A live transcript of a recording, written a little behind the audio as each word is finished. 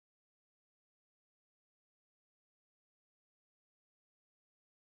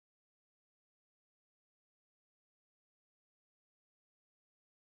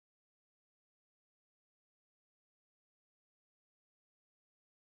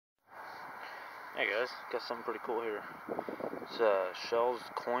Hey guys, got something pretty cool here. It's Shell's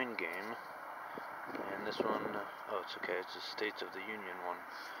coin game, and this one, oh it's okay, it's the States of the Union one.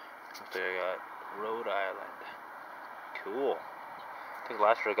 Looks like I got Rhode Island. Cool. I think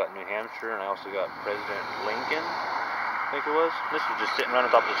last year I got New Hampshire, and I also got President Lincoln, I think it was. This was just sitting right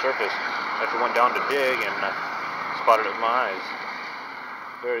on top of the surface. I actually went down to dig and spotted it with my eyes.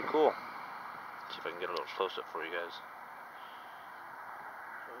 Very cool. Let's see if I can get a little close up for you guys.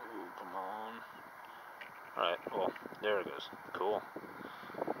 Oh, come on. Alright, well, there it goes. Cool.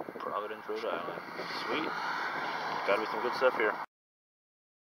 Providence, Rhode Island. Sweet. Gotta be some good stuff here.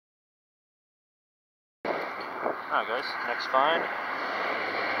 Alright guys, next find.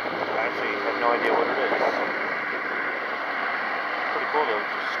 I actually have no idea what it is. Pretty cool though,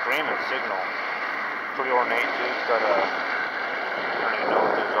 it's a screaming signal. Pretty ornate too, it's got a, I don't even know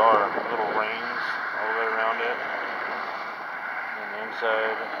what those are, little rings all the way around it. And the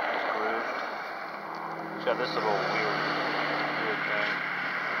inside is grooved. It's got this little weird thing.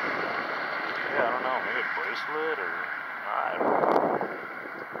 Yeah, I don't know, maybe a bracelet or I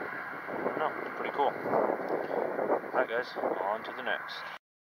don't know. It's pretty cool. Alright guys, on to the next.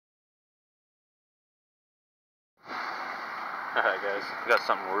 Alright guys, we got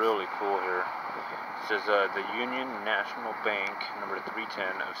something really cool here. It says the Union National Bank, number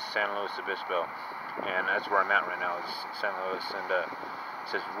 310 of San Luis Obispo. And that's where I'm at right now, is San Luis. And it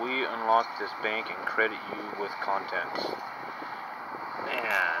says, we unlocked this bank and credit you with contents.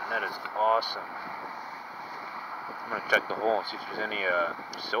 Man, that is awesome. I'm gonna check the hole and see if there's any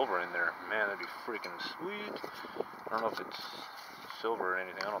silver in there. Man, that'd be freaking sweet. I don't know if it's silver or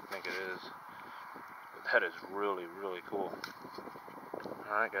anything. I don't think it is. But that is really, really cool.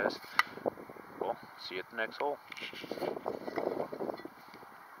 Alright guys. Well, see you at the next hole.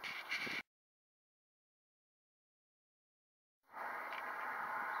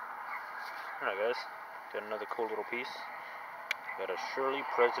 Alright guys, got another cool little piece. Got a Shirley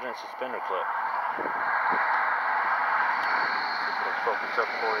President suspender clip. This will focus up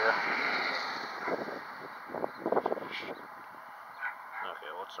for you. Okay,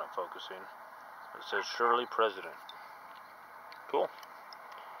 well it's not focusing. It says Shirley President. Cool.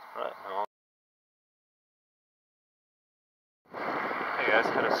 Alright, well. Hey guys,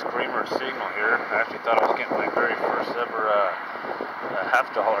 got a screamer signal here. I actually thought I was getting my very first ever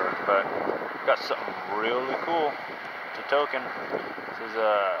 $50, but got something really cool. It's a token. It says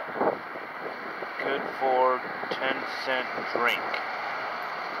good for 10-cent drink.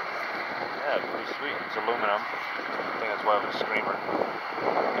 Yeah, pretty sweet. It's aluminum. I think that's why it was a screamer.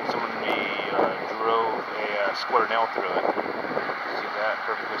 I think someone drove a square nail through it. See that?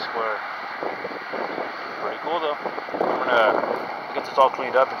 Perfectly square. Pretty cool though. I'm gonna get this all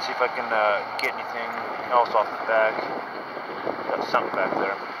cleaned up and see if I can get anything else off the back. Got something back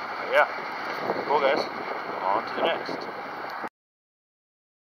there. But yeah, cool guys. On to the next.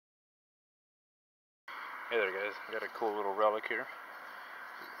 Hey there guys, I got a cool little relic here.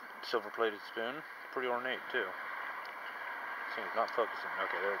 Silver plated spoon. Pretty ornate too. Seems not focusing.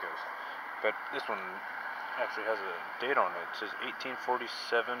 Okay, there it goes. But this one actually has a date on it. It says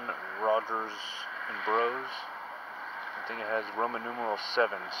 1847 Rogers and Bros. I think it has Roman numeral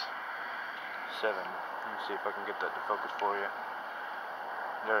 7s. 7. Let me see if I can get that to focus for you.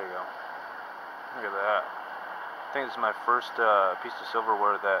 There you go. Look at that. I think this is my first piece of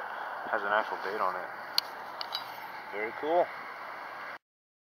silverware that has an actual date on it. Very cool.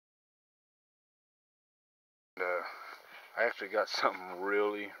 And, I actually got something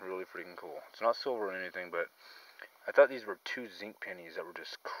really, really freaking cool. It's not silver or anything, but I thought these were 2 zinc pennies that were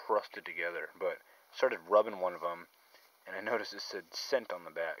just crusted together. But I started rubbing one of them, and I noticed it said cent on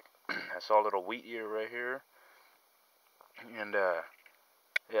the back. I saw a little wheat ear right here. And, yeah,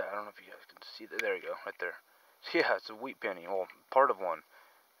 I don't know if you guys can see that. There you go, right there. So, yeah, it's a wheat penny. Well, part of one.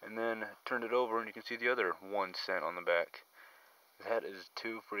 And then turned it over, and you can see the other 1 cent on the back. That is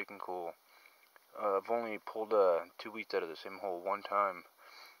too freaking cool. I've only pulled 2 wheats out of the same hole one time,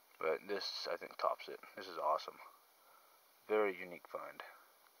 but this, I think, tops it. This is awesome. Very unique find.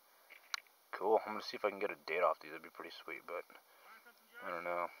 Cool. I'm going to see if I can get a date off these. That'd be pretty sweet, but I don't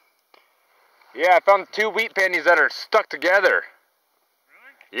know. Yeah, I found 2 wheat pennies that are stuck together.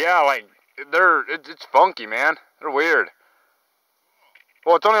 Really? Yeah, like, it's funky, man. They're weird.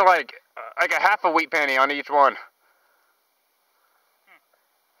 Well, it's only like a half a wheat penny on each one.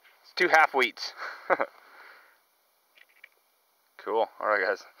 It's 2 half wheats. Cool. Alright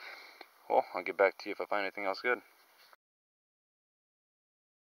guys. Well, I'll get back to you if I find anything else good.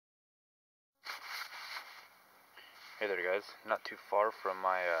 Hey there guys. Not too far from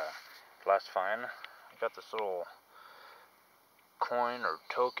my last find. I got this little coin or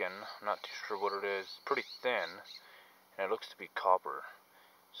token. I'm not too sure what it is. It's pretty thin, and it looks to be copper.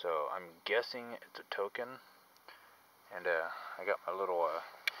 So I'm guessing it's a token. And I got my little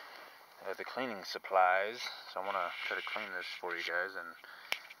the cleaning supplies. So I'm gonna try to clean this for you guys, and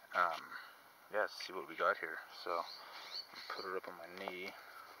yeah, see what we got here. So put it up on my knee.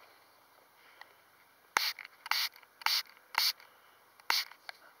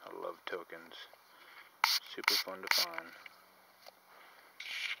 I love tokens. Super fun to find.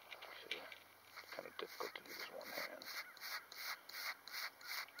 So, kind of difficult to do this one hand.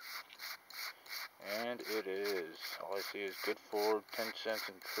 And it is. All I see is good for 10 cents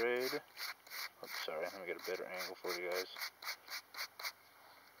in trade. Oops, sorry, let me get a better angle for you guys.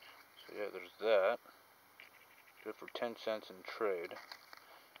 So yeah, there's that. Good for 10 cents in trade.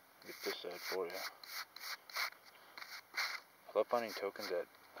 Get this side for you. I love finding tokens that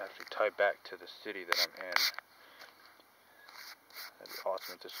actually tie back to the city that I'm in. That'd be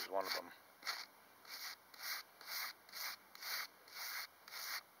awesome if this is one of them.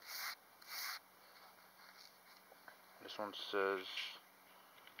 This one says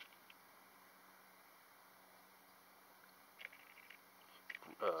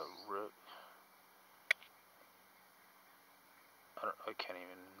I can't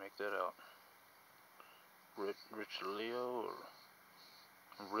even make that out. Richelieu or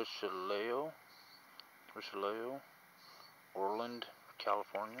Richelieu, Orland,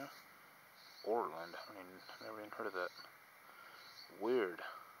 California. Orland. I mean, I've never even heard of that. Weird.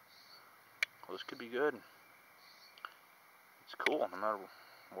 Well, this could be good. It's cool, no matter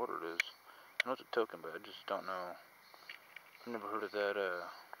what it is. I know it's a token, but I just don't know. I've never heard of that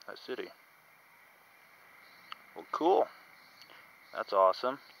city. Well, cool. That's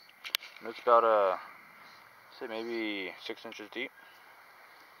awesome. And it's about say maybe 6 inches deep.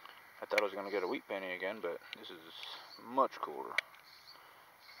 I thought I was gonna get a wheat penny again, but this is much cooler.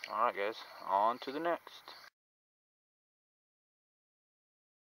 Alright guys, on to the next.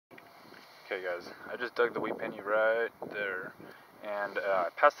 Okay guys, I just dug the wheat penny right there, and I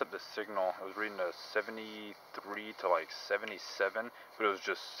passed up the signal. I was reading a 73 to like 77, but it was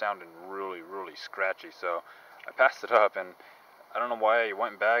just sounding really, really scratchy, so I passed it up, and I don't know why I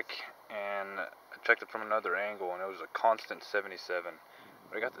went back and I checked it from another angle, and it was a constant 77.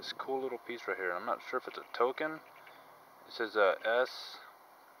 But I got this cool little piece right here. I'm not sure if it's a token. It says S,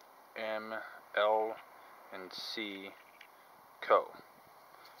 M, L, and C, Co.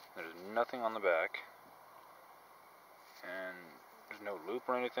 There's nothing on the back, and there's no loop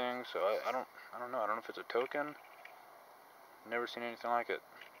or anything. So I don't know. I don't know if it's a token. Never seen anything like it.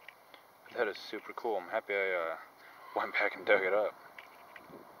 But that is super cool. I'm happy I went back and dug it up.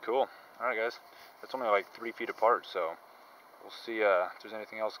 Cool. Alright guys, that's only like 3 feet apart, so we'll see if there's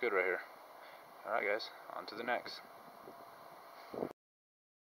anything else good right here. Alright guys, on to the next.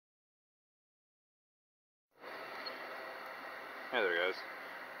 Hey there guys,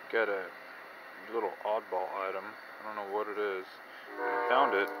 got a little oddball item. I don't know what it is. I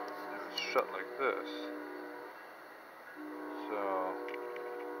found it, and it's shut like this. So,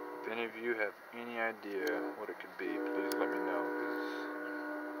 if any of you have any idea what it could be, please let me know, because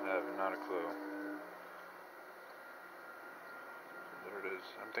I have not a clue. So there it is.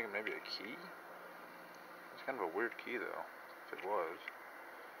 I'm thinking maybe a key? It's kind of a weird key though, if it was.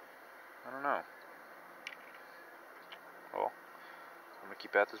 I don't know. Well, I'm going to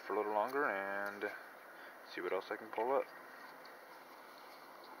keep at this for a little longer and see what else I can pull up.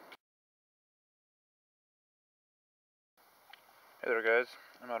 Hey there guys,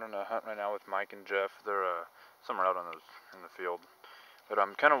 I'm out on a hunt right now with Mike and Jeff. They're somewhere out in the field. But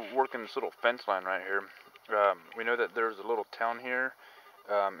I'm kind of working this little fence line right here. We know that there's a little town here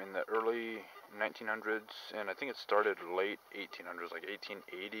in the early 1900s, and I think it started late 1800s, like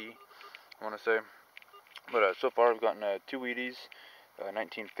 1880, I want to say. But so far I've gotten 2 Wheaties,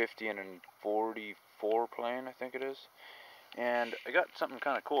 1950 and a 44 plane, I think it is. And I got something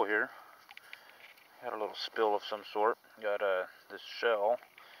kind of cool here. Got a little spill of some sort. Got this shell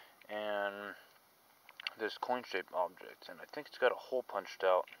and this coin-shaped object, and I think it's got a hole punched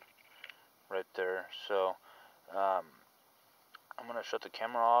out right there. So I'm gonna shut the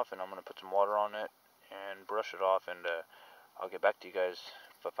camera off, and I'm gonna put some water on it and brush it off, and I'll get back to you guys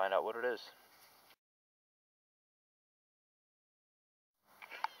if I find out what it is.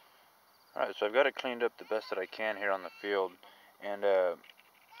 Alright, so I've got it cleaned up the best that I can here on the field, and the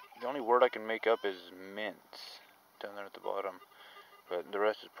only word I can make up is mints down there at the bottom, but the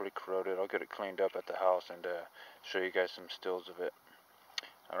rest is pretty corroded. I'll get it cleaned up at the house and show you guys some stills of it.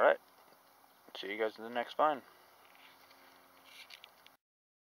 Alright, see you guys in the next find.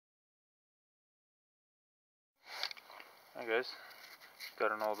 Hi guys,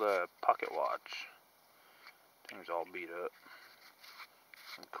 Got an old pocket watch. Thing's all beat up.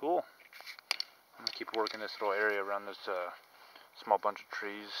 Cool. I'm gonna keep working this little area around this small bunch of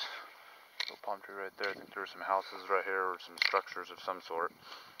trees. Little palm tree right there. I think there are some houses right here or some structures of some sort.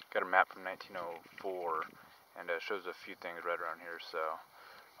 Got a map from 1904 and it shows a few things right around here, so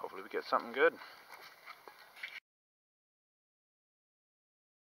hopefully we get something good.